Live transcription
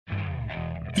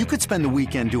You could spend the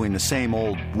weekend doing the same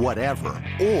old whatever,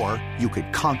 or you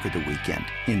could conquer the weekend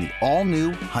in the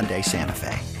all-new Hyundai Santa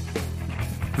Fe.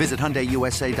 Visit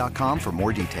HyundaiUSA.com for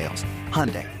more details.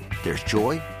 Hyundai, there's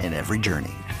joy in every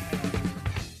journey.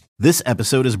 This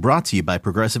episode is brought to you by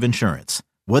Progressive Insurance.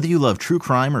 Whether you love true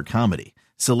crime or comedy,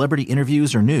 celebrity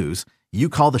interviews or news, you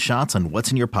call the shots on what's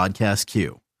in your podcast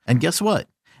queue. And guess what?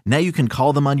 Now you can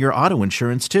call them on your auto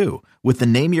insurance too with the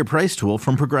Name Your Price tool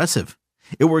from Progressive.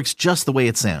 It works just the way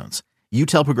it sounds. You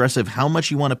tell Progressive how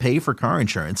much you want to pay for car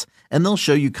insurance, and they'll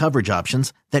show you coverage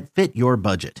options that fit your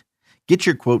budget. Get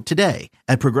your quote today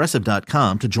at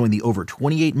Progressive.com to join the over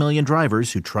 28 million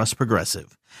drivers who trust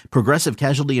Progressive. Progressive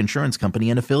Casualty Insurance Company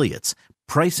and Affiliates.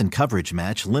 Price and coverage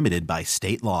match limited by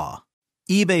state law.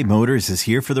 eBay Motors is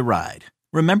here for the ride.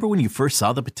 Remember when you first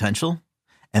saw the potential?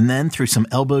 And then through some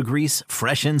elbow grease,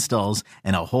 fresh installs,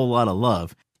 and a whole lot of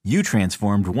love, you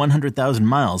transformed 100,000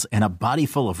 miles and a body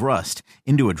full of rust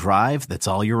into a drive that's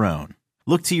all your own.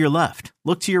 Look to your left.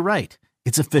 Look to your right.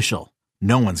 It's official.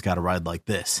 No one's got a ride like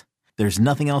this. There's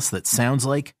nothing else that sounds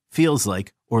like, feels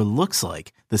like, or looks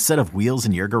like the set of wheels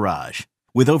in your garage.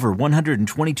 With over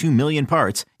 122 million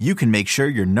parts, you can make sure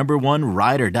your number one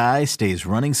ride or die stays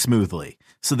running smoothly.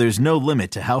 So there's no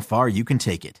limit to how far you can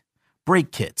take it.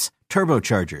 Brake kits,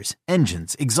 turbochargers,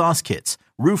 engines, exhaust kits,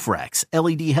 roof racks,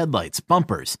 LED headlights,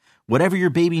 bumpers, whatever your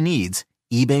baby needs,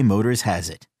 eBay Motors has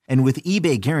it. And with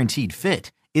eBay Guaranteed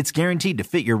Fit, it's guaranteed to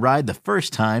fit your ride the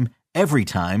first time, every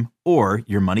time, or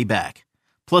your money back.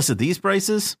 Plus at these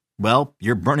prices, well,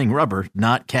 you're burning rubber,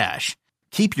 not cash.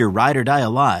 Keep your ride or die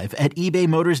alive at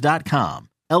ebaymotors.com.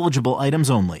 Eligible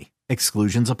items only.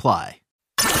 Exclusions apply.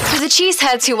 To the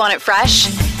cheeseheads who want it fresh,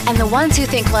 and the ones who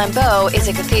think Lambeau is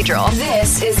a cathedral,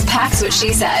 this is Pax What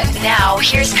She Said. Now,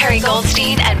 here's Perry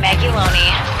Goldstein and Maggie Loney.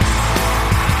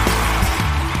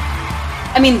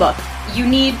 I mean, look, you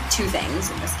need two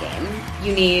things in this game.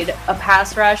 You need a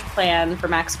pass rush plan for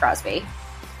Max Crosby,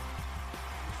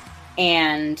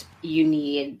 and you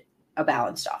need a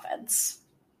balanced offense.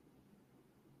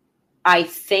 I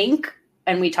think,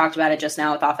 and we talked about it just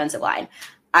now with offensive line,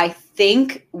 I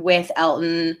think with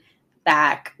Elton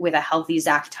back, with a healthy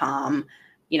Zach Tom,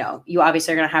 you know, you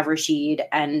obviously are going to have Rashid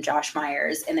and Josh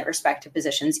Myers in their respective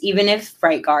positions. Even if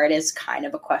right guard is kind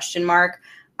of a question mark,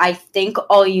 I think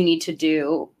all you need to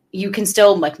do, you can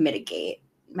still like mitigate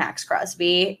Max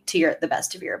Crosby to the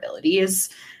best of your abilities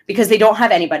because they don't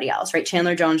have anybody else, right?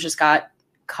 Chandler Jones just got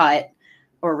cut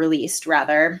or released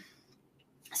rather.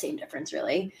 Same difference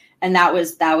really. And that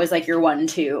was like your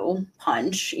 1-2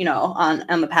 punch, you know,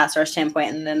 on the pass rush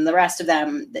standpoint. And then the rest of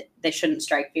them, they shouldn't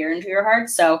strike fear into your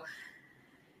heart. So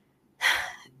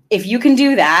if you can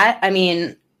do that, I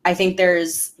mean, I think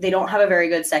they don't have a very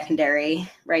good secondary,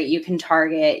 right? You can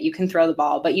target, you can throw the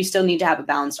ball, but you still need to have a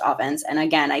balanced offense. And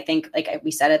again, I think, like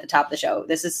we said at the top of the show,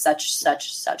 this is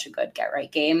such a good get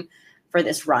right game for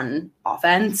this run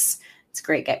offense. It's a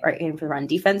great get right game for run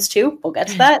defense too. We'll get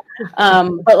to that.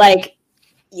 But like,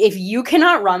 if you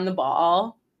cannot run the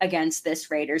ball against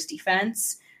this Raiders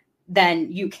defense,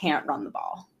 then you can't run the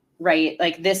ball, right?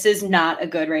 Like this is not a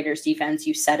good Raiders defense.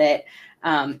 You said it.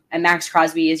 And Max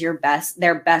Crosby is their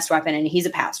best weapon, and he's a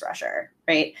pass rusher,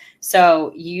 right?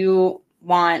 So you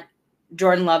want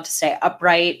Jordan Love to stay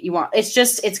upright.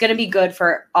 It's going to be good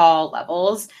for all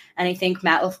levels. And I think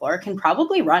Matt LaFleur can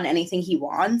probably run anything he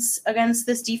wants against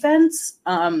this defense.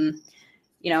 You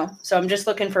know, so I'm just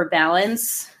looking for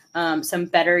balance. Some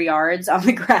better yards on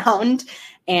the ground,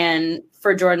 and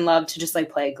for Jordan Love to just like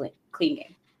play a clean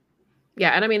game.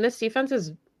 Yeah, and I mean, this defense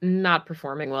is not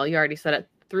performing well. You already said it.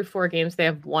 Through 4 games, they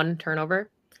have 1 turnover.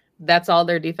 That's all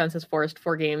their defense has forced.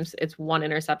 4 games, it's 1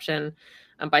 interception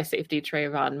by safety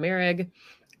Trayvon Merrick.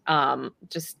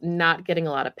 Just not getting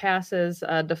a lot of passes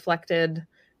deflected.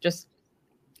 Just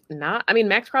not. I mean,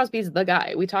 Max Crosby's the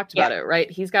guy. We talked about it,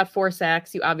 right? He's got 4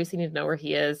 sacks. You obviously need to know where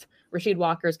he is. Rasheed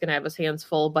Walker is going to have his hands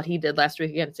full, but he did last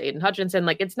week against Aiden Hutchinson.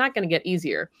 Like, it's not going to get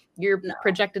easier. You're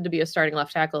projected to be a starting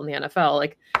left tackle in the NFL.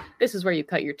 Like, this is where you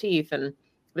cut your teeth, and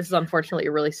this is unfortunately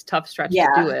a really tough stretch to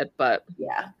do it. But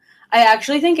I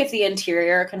actually think if the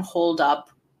interior can hold up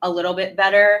a little bit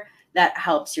better, that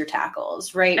helps your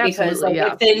tackles, right? Absolutely,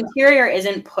 because if the interior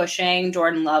isn't pushing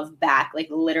Jordan Love back like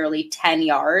literally 10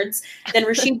 yards, then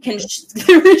Rashid can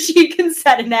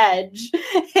set an edge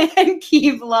and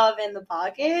keep Love in the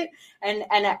pocket, and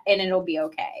it'll be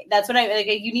okay. That's what I like.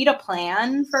 You need a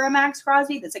plan for a Max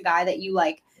Crosby. That's a guy that you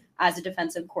like as a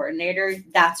defensive coordinator.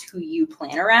 That's who you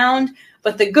plan around.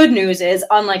 But the good news is,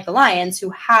 unlike the Lions, who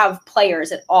have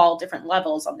players at all different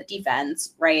levels on the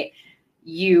defense, right?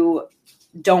 You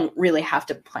don't really have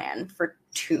to plan for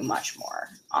too much more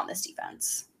on this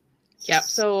defense. Yeah.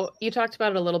 So you talked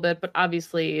about it a little bit, but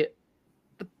obviously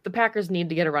the Packers need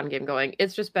to get a run game going.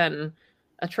 It's just been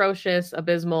atrocious,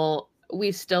 abysmal.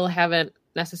 We still haven't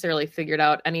necessarily figured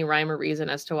out any rhyme or reason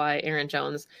as to why Aaron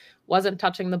Jones wasn't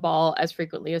touching the ball as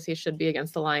frequently as he should be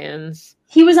against the Lions.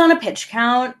 He was on a pitch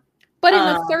count. But in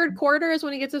the third quarter is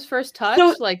when he gets his first touch.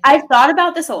 So I've thought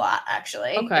about this a lot,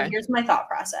 actually. Okay. And here's my thought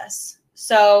process.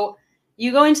 So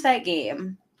you go into that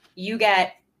game,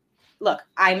 look,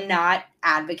 I'm not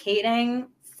advocating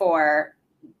for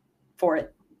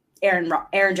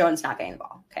Aaron Jones not getting the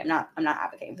ball. Okay, I'm not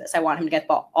advocating for this. I want him to get the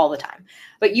ball all the time.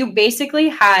 But you basically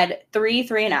had 3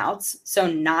 and outs, so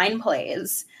 9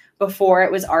 plays before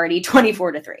it was already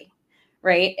 24-3.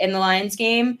 Right, in the Lions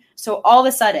game. So all of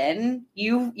a sudden,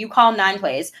 you call 9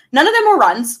 plays. None of them were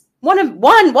runs. One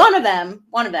of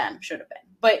them should have been.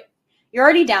 But you're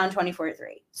already down 24-3.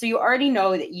 So you already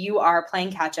know that you are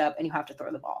playing catch up and you have to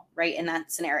throw the ball, right? In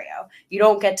that scenario, you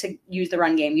don't get to use the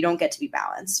run game. You don't get to be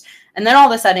balanced. And then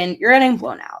all of a sudden, you're getting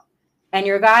blown out, and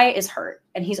your guy is hurt,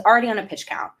 and he's already on a pitch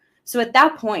count. So at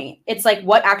that point, it's like,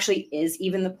 what actually is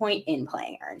even the point in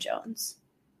playing Aaron Jones?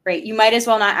 Right. You might as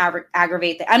well not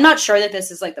aggravate I'm not sure that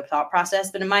this is like the thought process,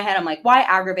 but in my head, I'm like, why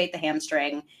aggravate the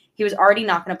hamstring? He was already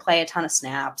not going to play a ton of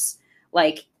snaps.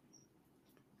 Like,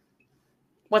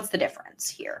 what's the difference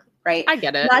here? Right. I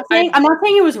get it. I'm not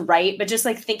saying it was right, but just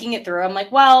like thinking it through, I'm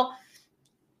like, well,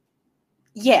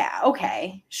 yeah,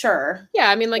 okay, sure. Yeah.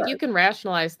 I mean, like you can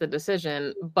rationalize the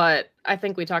decision, but I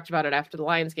think we talked about it after the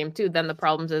Lions game too. Then the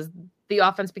problems is the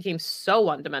offense became so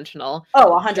one-dimensional.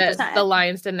 Oh, 100%. The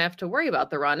Lions didn't have to worry about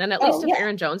the run. And at least if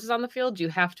Aaron Jones is on the field, you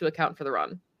have to account for the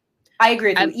run. I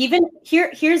agree with you. Even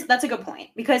that's a good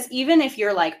point, because even if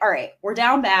you're like, all right, we're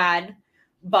down bad,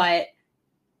 but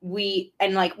we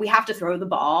have to throw the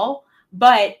ball,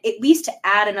 but at least to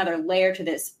add another layer to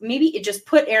this, maybe it just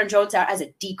put Aaron Jones out as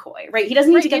a decoy, right? He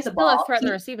doesn't need to get the ball. Threat in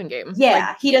the receiving game.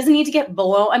 Yeah, he doesn't need to get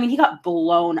blown. I mean, he got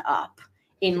blown up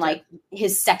in like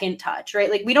his second touch,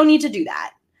 right? Like we don't need to do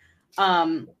that.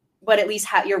 But at least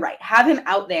you're right. Have him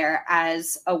out there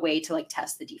as a way to like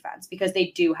test the defense, because they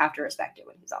do have to respect it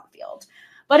when he's on the field.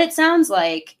 But it sounds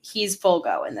like he's full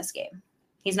go in this game.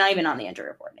 He's not even on the injury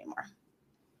report anymore.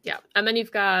 Yeah. And then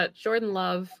you've got Jordan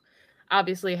Love,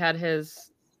 obviously had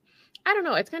his, I don't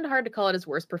know, it's kind of hard to call it his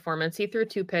worst performance. He threw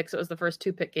 2 picks. It was the first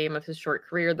 2-pick game of his short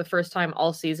career. The first time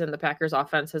all season the Packers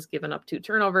offense has given up 2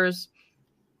 turnovers.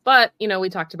 But, you know, we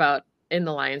talked about in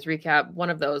the Lions recap, one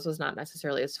of those was not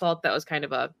necessarily his fault. That was kind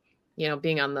of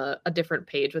being on a different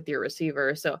page with your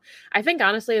receiver. So I think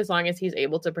honestly, as long as he's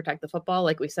able to protect the football,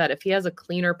 like we said, if he has a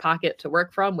cleaner pocket to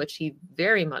work from, which he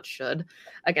very much should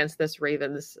against this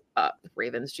Raiders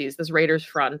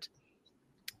front.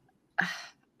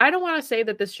 I don't want to say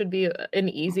that this should be an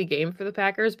easy game for the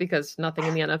Packers, because nothing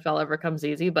in the NFL ever comes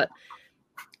easy. But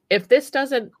if this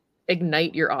doesn't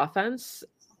ignite your offense,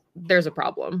 there's a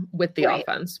problem with the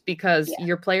offense, because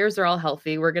your players are all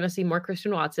healthy. We're going to see more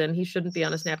Christian Watson. He shouldn't be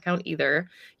on a snap count either.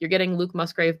 You're getting Luke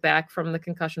Musgrave back from the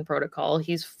concussion protocol.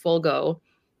 He's full go.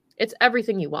 It's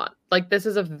everything you want. Like, this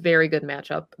is a very good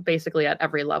matchup basically at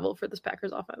every level for this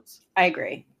Packers offense. I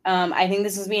agree. I think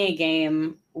this is being a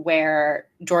game where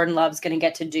Jordan Love's going to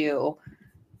get to do,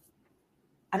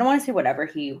 I don't want to say whatever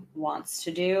he wants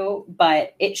to do,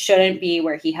 but it shouldn't be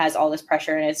where he has all this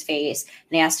pressure in his face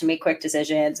and he has to make quick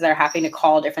decisions. They're having to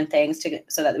call different things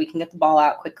so that we can get the ball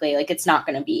out quickly. Like, it's not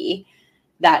going to be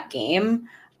that game.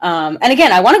 And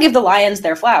again, I want to give the Lions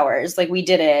their flowers. Like, we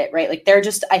did it, right? Like, they're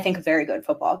just, I think, a very good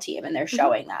football team, and they're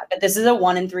showing that. But this is a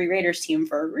 1-3 Raiders team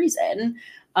for a reason.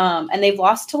 And they've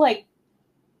lost to like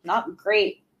not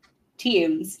great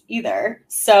teams either.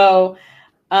 So,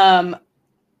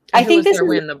 I think this is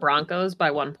win the Broncos by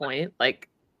 1 point. Like,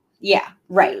 yeah,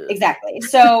 right. Exactly.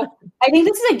 So I think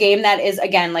this is a game that is,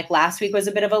 again, like last week was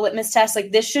a bit of a litmus test.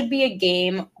 Like, this should be a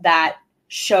game that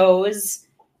shows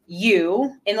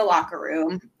you in the locker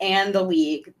room and the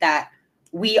league that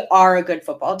we are a good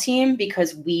football team,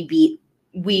 because we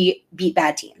beat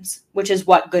bad teams, which is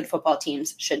what good football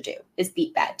teams should do, is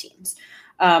beat bad teams.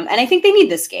 And I think they need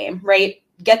this game, right?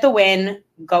 Get the win,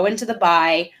 go into the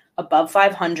bye above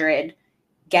 500,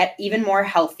 get even more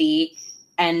healthy,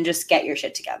 and just get your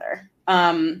shit together.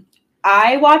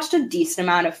 I watched a decent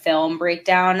amount of film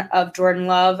breakdown of Jordan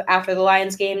Love after the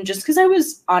Lions game, just because I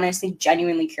was honestly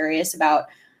genuinely curious about,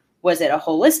 was it a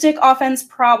holistic offense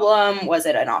problem? Was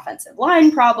it an offensive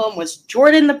line problem? Was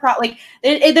Jordan the problem? Like,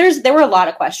 there were a lot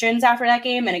of questions after that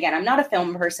game. And again, I'm not a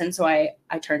film person, so I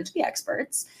turned to the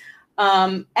experts.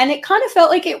 And it kind of felt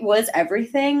like it was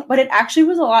everything, but it actually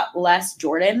was a lot less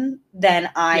Jordan than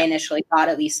I initially thought,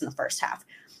 at least in the first half.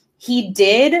 He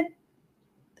did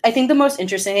I think the most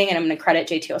interesting thing, and I'm going to credit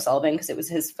JT O'Sullivan because it was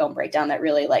his film breakdown that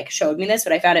really like showed me this,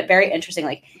 but I found it very interesting.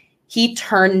 Like he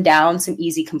turned down some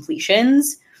easy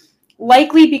completions,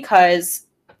 likely because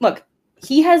look,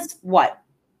 he has what?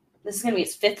 This is going to be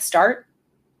his 5th start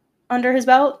under his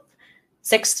belt,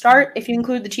 6th start if you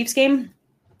include the Chiefs game.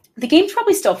 The game's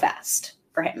probably still fast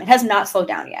for him. It has not slowed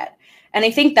down yet. And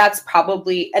I think that's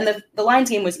probably, and the Lions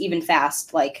game was even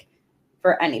fast, like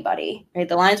for anybody, right?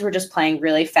 The Lions were just playing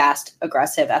really fast,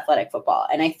 aggressive, athletic football.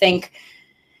 And I think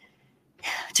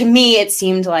to me, it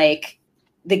seemed like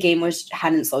the game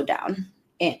hadn't slowed down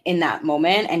in that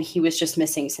moment. And he was just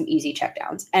missing some easy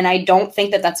checkdowns. And I don't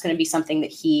think that that's going to be something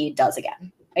that he does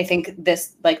again. I think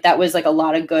that was like a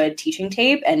lot of good teaching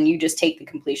tape, and you just take the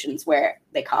completions where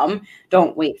they come.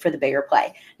 Don't wait for the bigger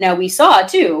play. Now we saw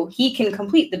too, he can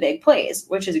complete the big plays,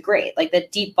 which is great. Like the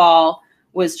deep ball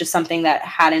was just something that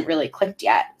hadn't really clicked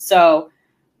yet. So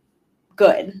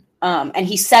good. And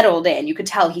he settled in. You could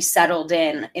tell he settled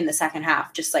in the second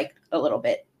half, just like a little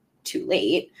bit too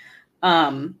late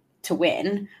to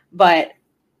win. But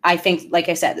I think, like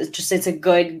I said, it's a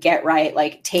good get right,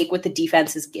 like take what the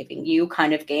defense is giving you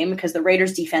kind of game, because the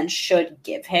Raiders defense should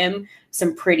give him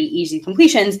some pretty easy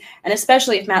completions. And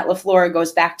especially if Matt LaFleur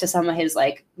goes back to some of his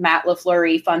like Matt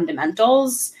LaFleur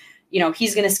fundamentals,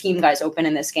 he's going to scheme guys open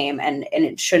in this game, and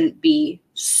it shouldn't be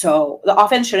the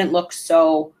offense shouldn't look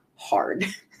so hard.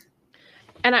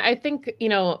 And I think,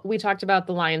 we talked about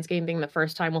the Lions game being the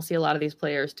first time we'll see a lot of these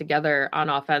players together on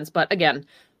offense. But again,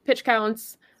 pitch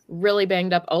counts, really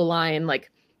banged up O-line.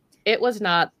 Like it was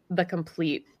not the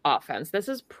complete offense. This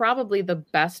is probably the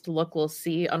best look we'll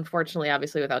see. Unfortunately,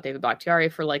 obviously without David Bakhtiari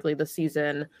for likely the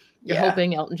season. You're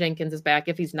hoping Elgton Jenkins is back.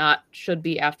 If he's not, should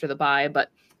be after the bye. But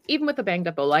even with the banged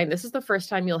up O-line, this is the first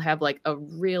time you'll have like a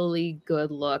really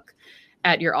good look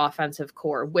at your offensive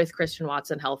core with Christian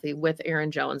Watson healthy, with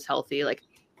Aaron Jones healthy. Like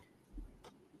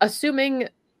assuming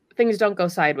things don't go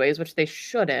sideways, which they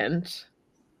shouldn't,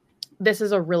 this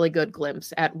is a really good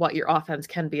glimpse at what your offense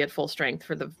can be at full strength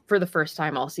for the first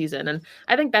time all season. And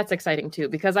I think that's exciting too,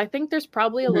 because I think there's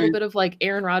probably a little bit of like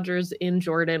Aaron Rodgers in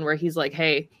Jordan, where he's like,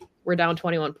 hey, we're down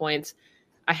 21 points.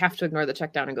 I have to ignore the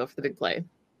check down and go for the big play.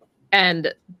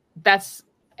 And that's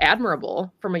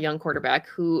admirable from a young quarterback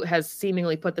who has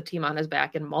seemingly put the team on his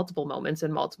back in multiple moments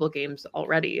in multiple games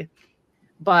already.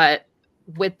 But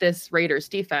with this Raiders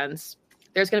defense,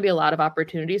 there's going to be a lot of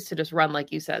opportunities to just run,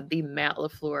 like you said, the Matt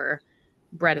LaFleur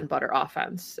bread and butter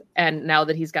offense. And now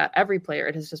that he's got every player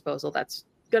at his disposal, that's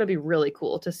going to be really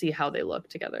cool to see how they look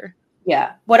together.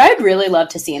 Yeah. What I'd really love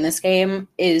to see in this game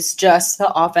is just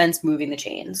the offense moving the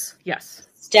chains. Yes.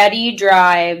 Steady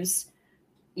drives,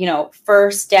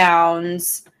 first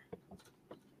downs,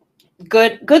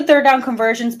 good third down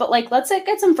conversions, but like, let's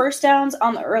get some first downs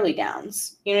on the early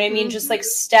downs. You know what I mean? Just like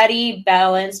steady,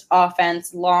 balanced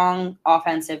offense, long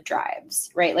offensive drives,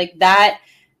 right? Like that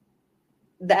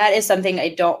is something I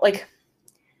don't like.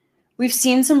 We've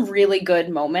seen some really good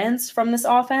moments from this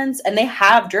offense, and they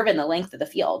have driven the length of the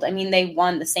field. I mean, they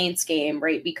won the Saints game,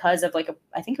 right? Because of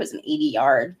I think it was an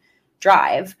 80-yard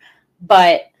drive,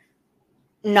 but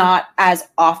not as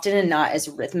often and not as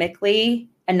rhythmically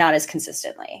and not as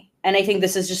consistently. And I think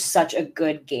this is just such a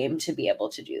good game to be able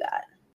to do that.